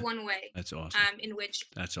 So that's That one way that's awesome. in which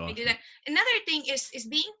That's I do awesome. that. Another thing is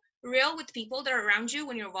being real with people that are around you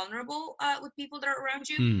when you're vulnerable with people that are around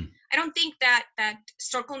you. Hmm. I don't think that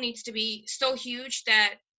circle needs to be so huge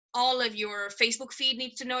that all of your Facebook feed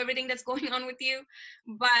needs to know everything that's going on with you.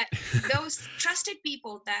 But those trusted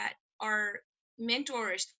people that are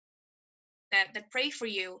mentors that pray for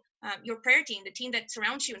you, your prayer team, the team that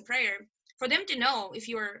surrounds you in prayer, for them to know if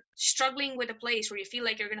you're struggling with a place where you feel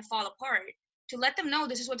like you're going to fall apart, to let them know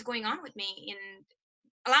this is what's going on with me, and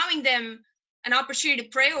allowing them an opportunity to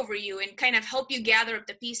pray over you and kind of help you gather up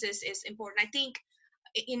the pieces is important. I think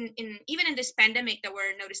in even in this pandemic that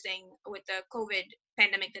we're noticing with the COVID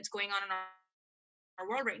pandemic that's going on in our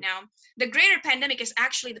world right now, the greater pandemic is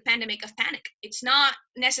actually the pandemic of panic. It's not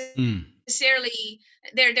Mm. necessarily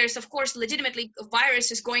there's of course legitimately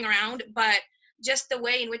viruses going around, but just the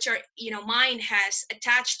way in which our mind has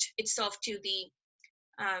attached itself to the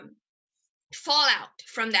um, fallout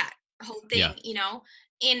from that whole Yeah. thing,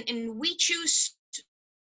 and we choose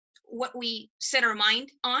what we set our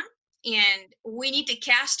mind on, and we need to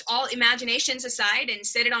cast all imaginations aside and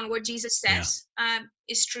set it on what Jesus Yeah. says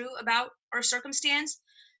is true about our circumstance.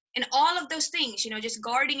 And all of those things, just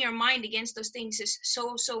guarding your mind against those things is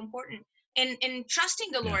so important. And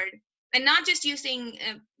trusting the Yeah. Lord, and not just using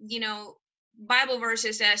Bible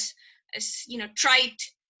verses as trite,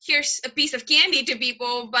 here's a piece of candy to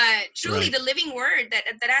people, but truly Right. the living word that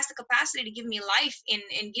has the capacity to give me life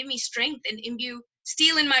and give me strength and imbue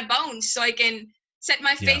steel in my bones so I can set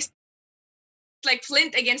my Yeah. face like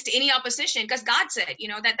flint against any opposition, because God said,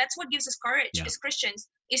 that's what gives us courage Yeah. as Christians.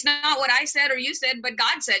 It's not what I said or you said, but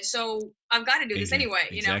God said, so I've got to do this Exactly. anyway.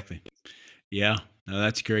 Exactly. Yeah. No,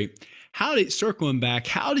 that's great. How did circling back?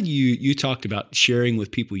 How did you talked about sharing with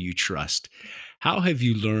people you trust? How have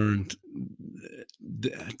you learned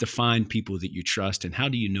to find people that you trust, and how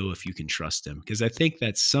do you know if you can trust them? Because I think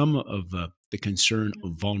that's some of the concern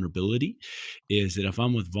of vulnerability is that if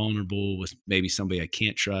I'm vulnerable with maybe somebody I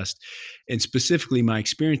can't trust, and specifically my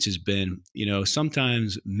experience has been,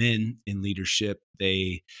 sometimes men in leadership,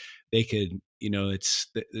 they could,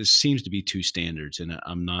 there seems to be two standards, and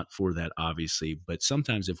I'm not for that, obviously, but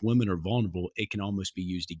sometimes if women are vulnerable, it can almost be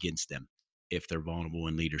used against them if they're vulnerable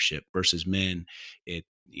in leadership versus men.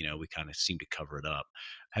 We kind of seem to cover it up.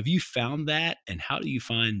 Have you found that? And how do you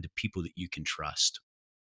find the people that you can trust?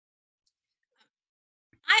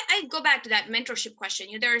 I go back to that mentorship question.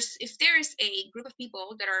 If there's a group of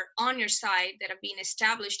people that are on your side, that have been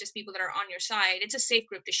established as people that are on your side, it's a safe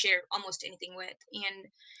group to share almost anything with. And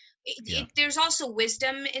Yeah. there's also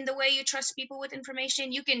wisdom in the way you trust people with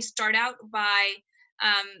information. You can start out by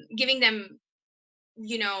giving them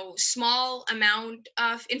small amount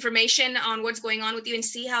of information on what's going on with you and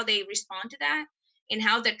see how they respond to that and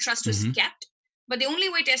how that trust was Hmm. kept. But the only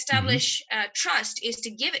way to Hmm. establish trust is to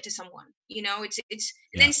give it to someone. It's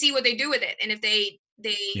and Yeah. then see what they do with it. And if they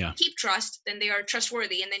Yeah. keep trust, then they are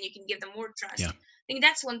trustworthy, and then you can give them more Yeah. trust. I think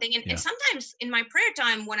that's one thing. And Yeah. sometimes in my prayer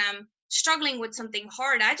time, when I'm struggling with something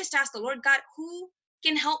hard, I just ask the Lord, God, who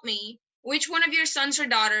can help me? Which one of your sons or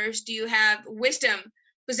daughters do you have wisdom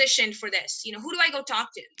positioned for this? Who do I go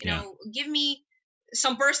talk to? Yeah. Give me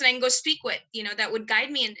some person I can go speak with, that would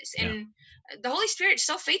guide me in this. Yeah. And the Holy Spirit's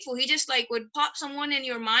so faithful. He just like would pop someone in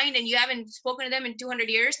your mind, and you haven't spoken to them in 200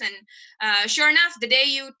 years. And sure enough, the day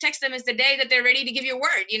you text them is the day that they're ready to give you a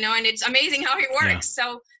word, and it's amazing how he Yeah. works.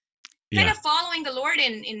 So kind Yeah. of following the Lord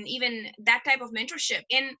in even that type of mentorship.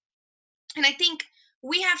 And I think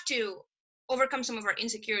we have to overcome some of our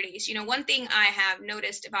insecurities. One thing I have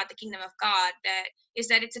noticed about the kingdom of God that is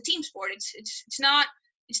that it's a team sport. It's not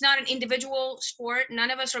an individual sport. None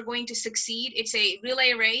of us are going to succeed. It's a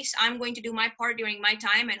relay race. I'm going to do my part during my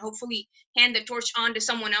time and hopefully hand the torch on to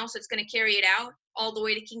someone else that's going to carry it out all the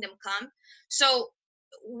way to kingdom come. So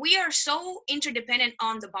we are so interdependent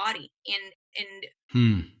on the body, and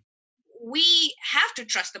Hmm. we have to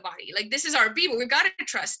trust the body. Like, this is our people. We've got to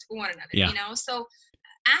trust one another, Yeah. So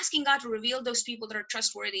asking God to reveal those people that are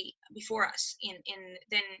trustworthy before us, and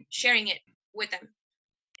then sharing it with them,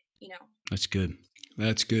 That's good.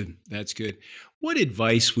 That's good. That's good. What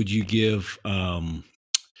advice would you give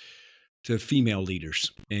to female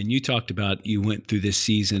leaders? And you talked about you went through this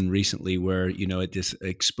season recently where, at this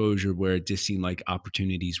exposure where it just seemed like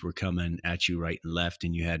opportunities were coming at you right and left,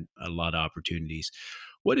 and you had a lot of opportunities.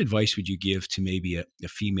 What advice would you give to maybe a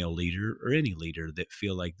female leader or any leader that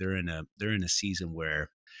feel like they're in a season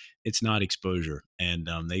where it's not exposure, and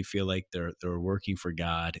they feel like they're working for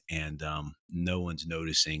God, and no one's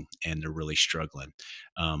noticing, and they're really struggling?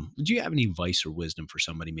 Do you have any advice or wisdom for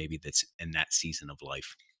somebody maybe that's in that season of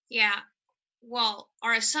life? Yeah. Well,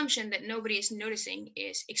 our assumption that nobody is noticing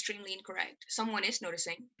is extremely incorrect. Someone is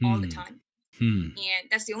noticing all the Hmm. time, Hmm.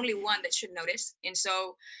 and that's the only one that should notice. And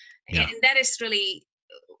so, and Yeah. that is really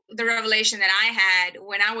the revelation that I had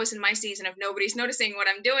when I was in my season of nobody's noticing what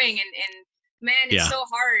I'm doing. And man, it's Yeah. so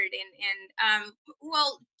hard.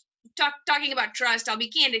 Well, talking about trust, I'll be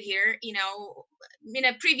candid here. In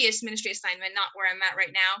a previous ministry assignment, not where I'm at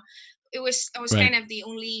right now, I was Right. kind of the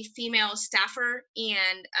only female staffer,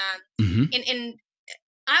 Hmm. and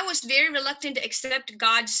I was very reluctant to accept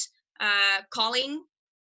God's calling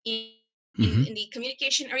in, Hmm. in the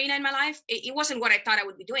communication arena in my life. It wasn't what I thought I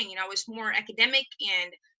would be doing. I was more academic,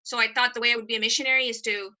 and so I thought the way I would be a missionary is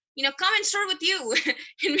to come and serve with you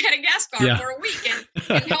in Madagascar Yeah. for a week, and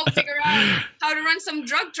help figure out how to run some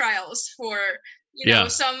drug trials for Yeah.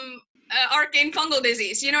 some arcane fungal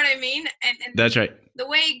disease. You know what I mean? And That's right. the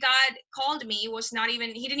way God called me was not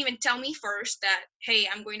even, he didn't even tell me first that, hey,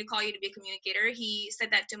 I'm going to call you to be a communicator. He said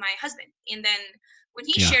that to my husband. And then when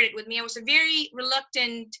he Yeah. shared it with me, I was a very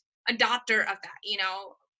reluctant adopter of that.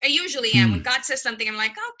 I usually am. When Hmm. God says something, I'm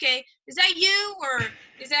like, okay, is that you? Or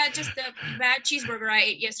is that just the bad cheeseburger I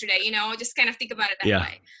ate yesterday? Just kind of think about it that Yeah.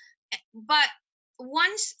 way. But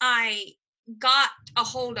once I got a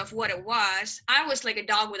hold of what it was, I was like a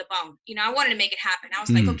dog with a bone. I wanted to make it happen. I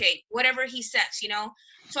was like, Hmm. okay, whatever he says.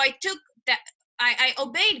 So I took that, I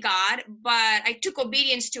obeyed God, but I took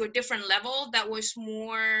obedience to a different level that would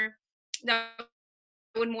more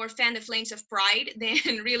fan the flames of pride than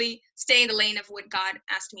really stay in the lane of what God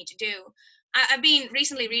asked me to do. I've been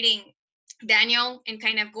recently reading Daniel and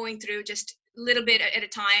kind of going through just a little bit at a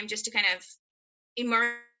time, just to kind of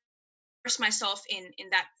immerse myself in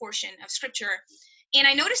that portion of scripture. And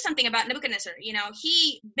I noticed something about Nebuchadnezzar.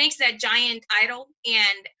 He makes that giant idol,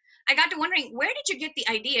 and I got to wondering, where did you get the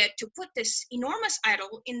idea to put this enormous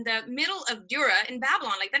idol in the middle of Dura in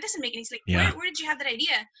Babylon? Like, that doesn't make any sense. Like, Yeah. where did you have that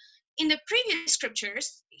idea? In the previous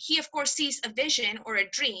scriptures, he of course sees a vision or a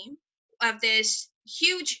dream of this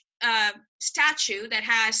huge statue that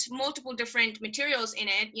has multiple different materials in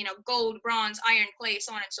it, gold, bronze, iron, clay,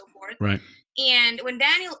 so on and so forth. Right. And when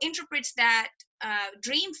Daniel interprets that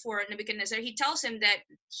dream for Nebuchadnezzar, he tells him that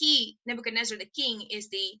Nebuchadnezzar, the king, is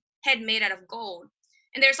the head made out of gold.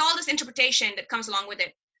 And there's all this interpretation that comes along with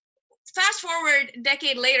it. Fast forward a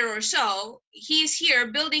decade later or so, he's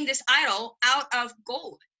here building this idol out of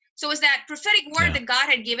gold. So it's that prophetic word that God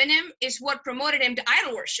had given him is what promoted him to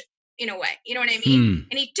idol worship in a way. You know what I mean?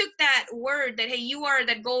 And he took that word that, hey, you are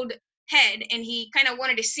that gold head, and he kind of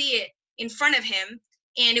wanted to see it in front of him,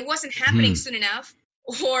 and it wasn't happening soon enough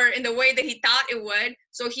or in the way that he thought it would.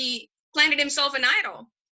 So he planted himself an idol.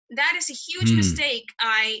 That is a huge mistake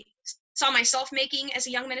I saw myself making as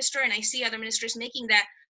a young minister, and I see other ministers making that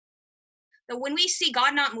when we see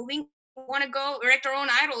God not moving, we want to go erect our own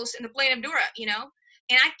idols in the plain of Dura,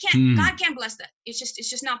 and God can't bless that. It's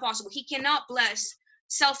just not possible. He cannot bless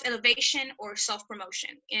self-elevation or self-promotion.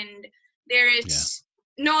 And there is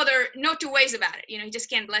no two ways about it. He just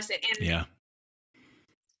can't bless it. And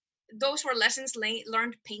those were lessons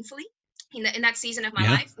learned painfully in that season of my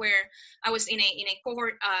life, where I was in a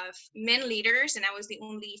cohort of men leaders, and I was the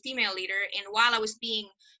only female leader. And while I was being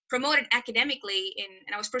promoted academically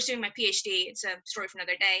and I was pursuing my PhD, it's a story for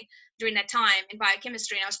another day, during that time in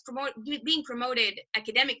biochemistry, and I was being promoted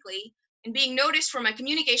academically and being noticed for my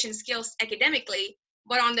communication skills academically.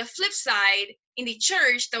 But on the flip side, in the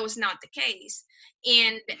church, that was not the case.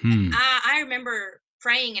 And I remember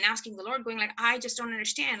praying and asking the Lord, going like, I just don't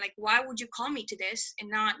understand. Like, why would you call me to this and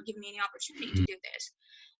not give me any opportunity to do this?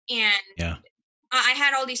 And I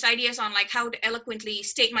had all these ideas on like how to eloquently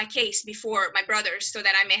state my case before my brothers so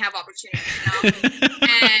that I may have opportunity.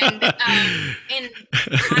 And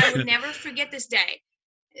I would never forget this day.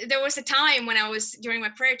 There was a time when during my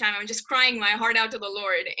prayer time, I was just crying my heart out to the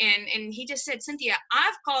Lord. And he just said, Cynthia,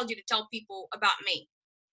 I've called you to tell people about me.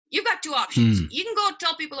 You've got two options. You can go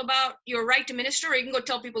tell people about your right to minister, or you can go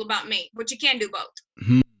tell people about me, but you can't do both.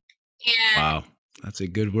 And wow, that's a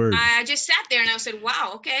good word. I just sat there and I said,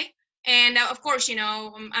 wow, okay. And of course,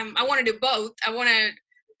 I want to do both. I want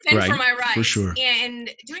to fend for my rights. For sure. And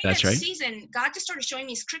during that season, God just started showing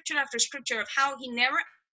me scripture after scripture of how he never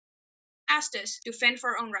asked us to fend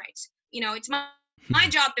for our own rights. It's my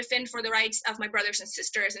job to fend for the rights of my brothers and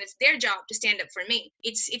sisters, and it's their job to stand up for me.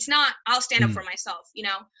 It's not I'll stand up for myself,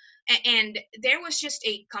 and there was just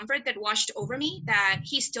a comfort that washed over me that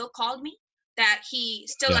he still called me, that he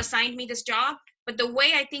still assigned me this job, but the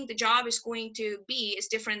way I think the job is going to be is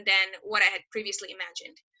different than what I had previously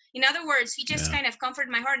imagined. In other words, he just kind of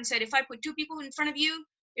comforted my heart and said, if I put 2 people in front of you,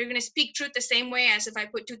 you're going to speak truth the same way as if I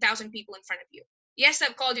put 2,000 people in front of you. Yes,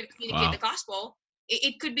 I've called you to communicate the gospel.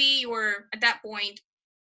 It could be your, at that point,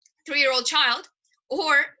 3-year-old child,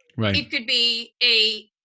 or it could be a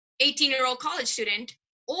 18-year-old college student,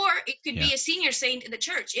 or it could be a senior saint in the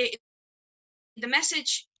church. The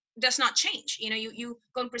message does not change. You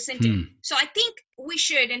go and present it. So I think we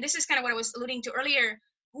should, and this is kind of what I was alluding to earlier,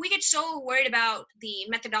 we get so worried about the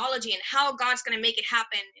methodology and how God's going to make it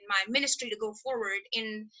happen in my ministry to go forward,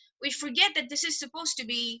 and we forget that this is supposed to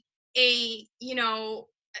be a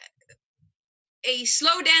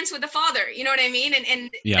slow dance with the Father, you know what I mean? And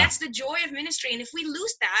that's the joy of ministry. And if we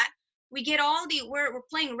lose that, we get we're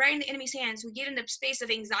playing right in the enemy's hands. We get in the space of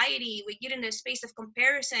anxiety. We get in the space of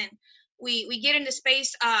comparison. We get in the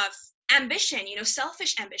space of ambition,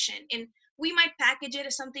 selfish ambition. And we might package it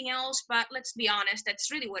as something else, but let's be honest, that's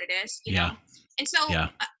really what it is, you know? And so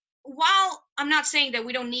while I'm not saying that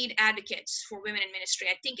we don't need advocates for women in ministry,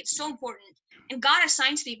 I think it's so important. And God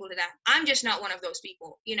assigns people to that. I'm just not one of those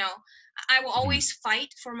people, I will always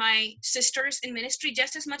fight for my sisters in ministry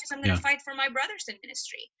just as much as I'm going to fight for my brothers in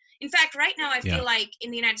ministry. In fact, right now, I feel like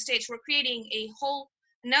in the United States, we're creating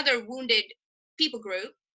another wounded people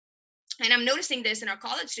group. And I'm noticing this in our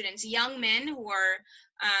college students, young men who are,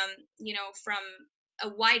 from a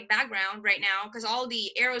white background right now, because all the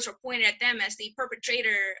arrows are pointed at them as the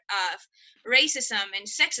perpetrator of racism and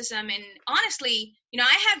sexism. And honestly,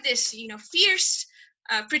 I have this, fierce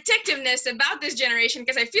protectiveness about this generation,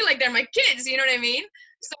 because I feel like they're my kids, you know what I mean?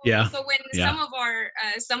 So when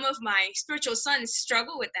some of my spiritual sons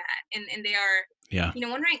struggle with that, and they are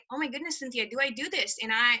wondering, oh my goodness, Cynthia, do I do this?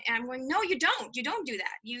 And I'm going, no, you don't do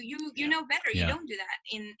that. You know better. You don't do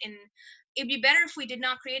that. And it'd be better if we did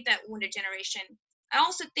not create that wounded generation. I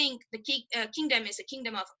also think the kingdom is a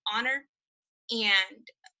kingdom of honor. And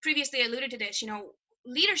previously I alluded to this,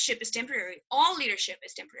 leadership is temporary. All leadership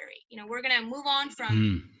is temporary. We're going to move on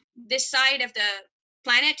from this side of the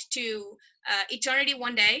planet to eternity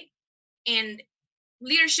one day. And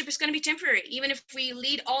leadership is going to be temporary. Even if we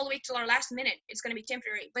lead all the way till our last minute, it's going to be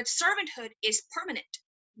temporary. But servanthood is permanent.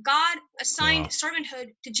 God assigned Wow. servanthood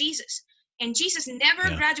to Jesus, and Jesus never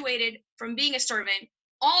Yeah. graduated from being a servant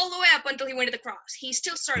all the way up until he went to the cross. He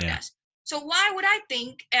still served Yeah. us. So why would I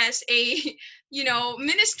think, as a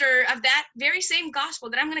minister of that very same gospel,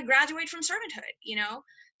 that I'm going to graduate from servanthood?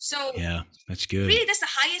 So Yeah. That's good. really, that's the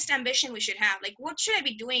highest ambition we should have. Like, what should I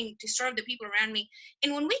be doing to serve the people around me?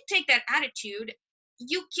 And when we take that attitude,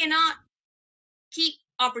 you cannot keep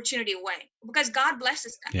opportunity away, because God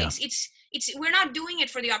blesses that. Yeah. It's we're not doing it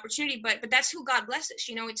for the opportunity, but that's who God blesses.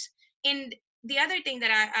 It's and the other thing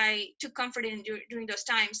that I took comfort in during those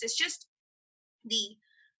times is just the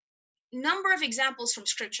number of examples from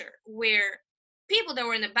scripture where people that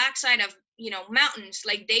were in the backside of mountains,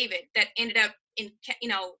 like David, that ended up in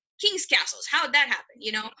king's castles. How did that happen?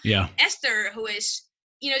 Yeah. Esther, who is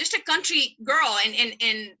just a country girl,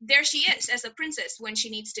 and there she is as a princess when she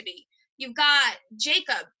needs to be. You've got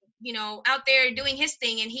Jacob, out there doing his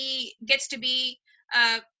thing, and he gets to be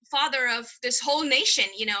father of this whole nation.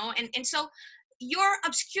 And so your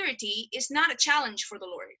obscurity is not a challenge for the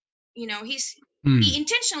Lord. He Hmm.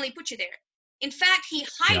 intentionally put you there. In fact, he Yeah.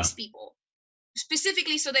 hides people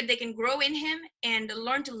specifically so that they can grow in him and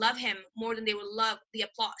learn to love him more than they will love the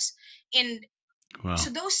applause. And Wow. so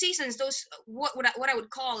those seasons, those what I would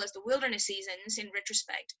call as the wilderness seasons in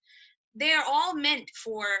retrospect, they are all meant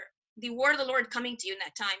for the word of the Lord coming to you in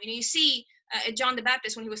that time. You see John the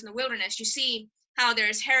Baptist when he was in the wilderness. You see how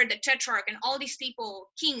there's Herod the Tetrarch and all these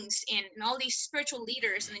people, kings, and all these spiritual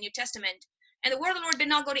leaders in the New Testament. And the word of the Lord did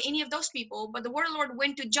not go to any of those people, but the word of the Lord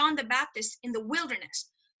went to John the Baptist in the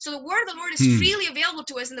wilderness. So the word of the Lord is Hmm. freely available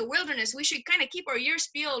to us in the wilderness. We should kind of keep our ears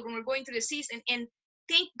peeled when we're going through the season and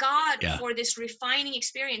thank God Yeah. for this refining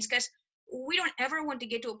experience, because we don't ever want to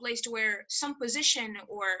get to a place to where some position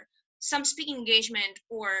or some speaking engagement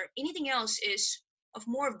or anything else is of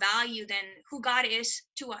more value than who God is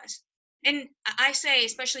to us. And I say,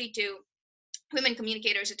 especially to women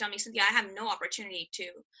communicators who tell me, Cynthia, I have no opportunity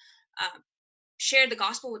to uh, share the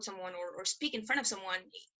gospel with someone or speak in front of someone.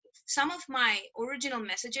 Some of my original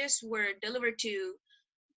messages were delivered to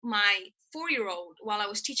my 4-year-old while I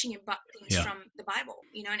was teaching him about things Yeah. from the Bible,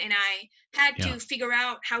 and I had Yeah. to figure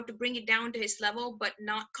out how to bring it down to his level, but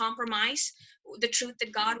not compromise the truth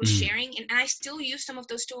that God was Mm. sharing. And I still use some of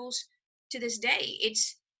those tools to this day.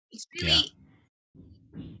 It's Yeah. really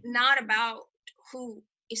not about who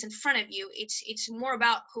is in front of you. It's more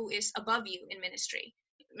about who is above you in ministry.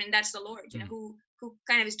 I mean, that's the Lord, Mm. who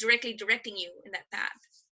kind of is directly directing you in that path.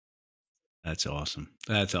 That's awesome.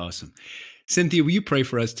 That's awesome. Cynthia, will you pray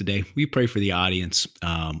for us today? We pray for the audience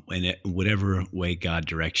in whatever way God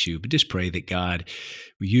directs you, but just pray that God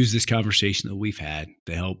will use this conversation that we've had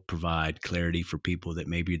to help provide clarity for people that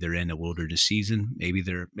maybe they're in a wilderness season. Maybe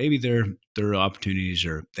their opportunities,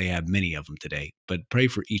 or they have many of them today. But pray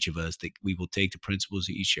for each of us that we will take the principles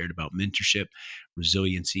that you shared about mentorship,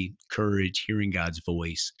 resiliency, courage, hearing God's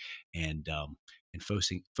voice, and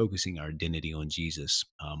focusing our identity on Jesus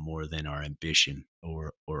more than our ambition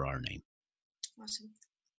or our name. Awesome.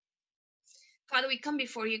 Father, we come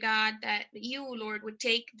before you, God, that you, Lord, would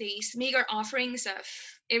take these meager offerings of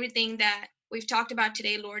everything that we've talked about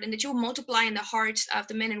today, Lord, and that you will multiply in the hearts of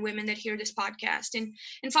the men and women that hear this podcast.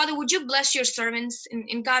 And Father, would you bless your servants?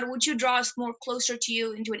 And God, would you draw us more closer to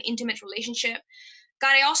you into an intimate relationship?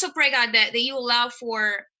 God, I also pray, God, that you allow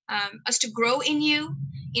for us to grow in you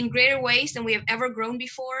in greater ways than we have ever grown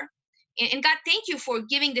before. And God, thank you for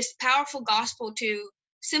giving this powerful gospel to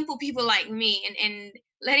simple people like me, and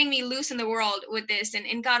letting me loose in the world with this.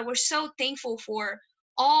 And God, we're so thankful for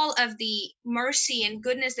all of the mercy and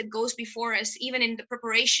goodness that goes before us, even in the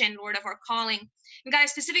preparation, Lord, of our calling. And God, I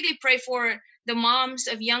specifically pray for the moms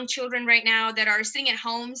of young children right now that are sitting at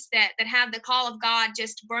homes that have the call of God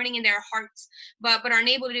just burning in their hearts, but are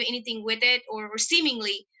unable to do anything with it, or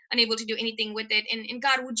seemingly unable to do anything with it. And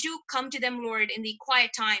God, would you come to them, Lord, in the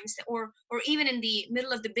quiet times, or even in the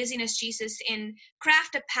middle of the busyness, Jesus, and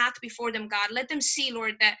craft a path before them, God. Let them see,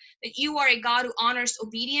 Lord, that you are a God who honors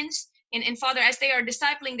obedience. And Father, as they are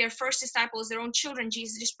discipling their first disciples, their own children,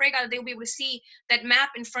 Jesus, just pray, God, that they will be able to see that map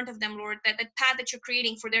in front of them, Lord, that path that you're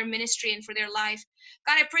creating for their ministry and for their life.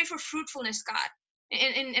 God, I pray for fruitfulness, God.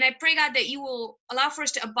 And I pray, God, that you will allow for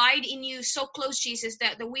us to abide in you so close, Jesus,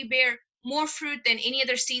 that we bear more fruit than any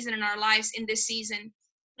other season in our lives in this season.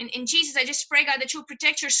 And Jesus, I just pray, God, that you'll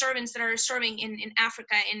protect your servants that are serving in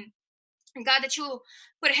Africa, and God, that you will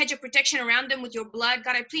put a hedge of protection around them with your blood.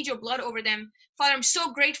 God, I plead your blood over them. Father, I'm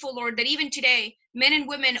so grateful, Lord, that even today, men and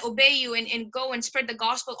women obey you and go and spread the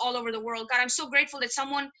gospel all over the world. God, I'm so grateful that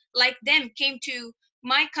someone like them came to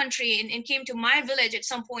my country and came to my village at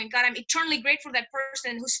some point. God, I'm eternally grateful for that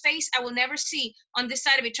person whose face I will never see on this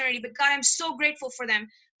side of eternity. But God, I'm so grateful for them.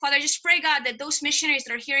 Father, I just pray, God, that those missionaries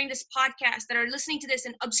that are hearing this podcast, that are listening to this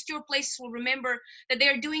in obscure places, will remember that they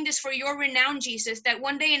are doing this for your renown, Jesus, that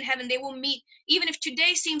one day in heaven they will meet, even if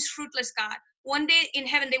today seems fruitless, God, one day in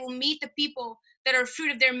heaven they will meet the people that are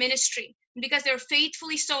fruit of their ministry. Because they're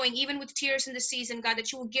faithfully sowing, even with tears in the season, God,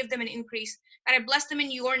 that you will give them an increase. God, I bless them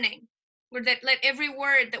in your name. Lord, that let every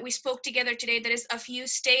word that we spoke together today that is of you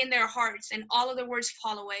stay in their hearts, and all other words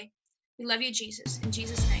fall away. We love you, Jesus. In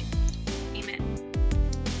Jesus'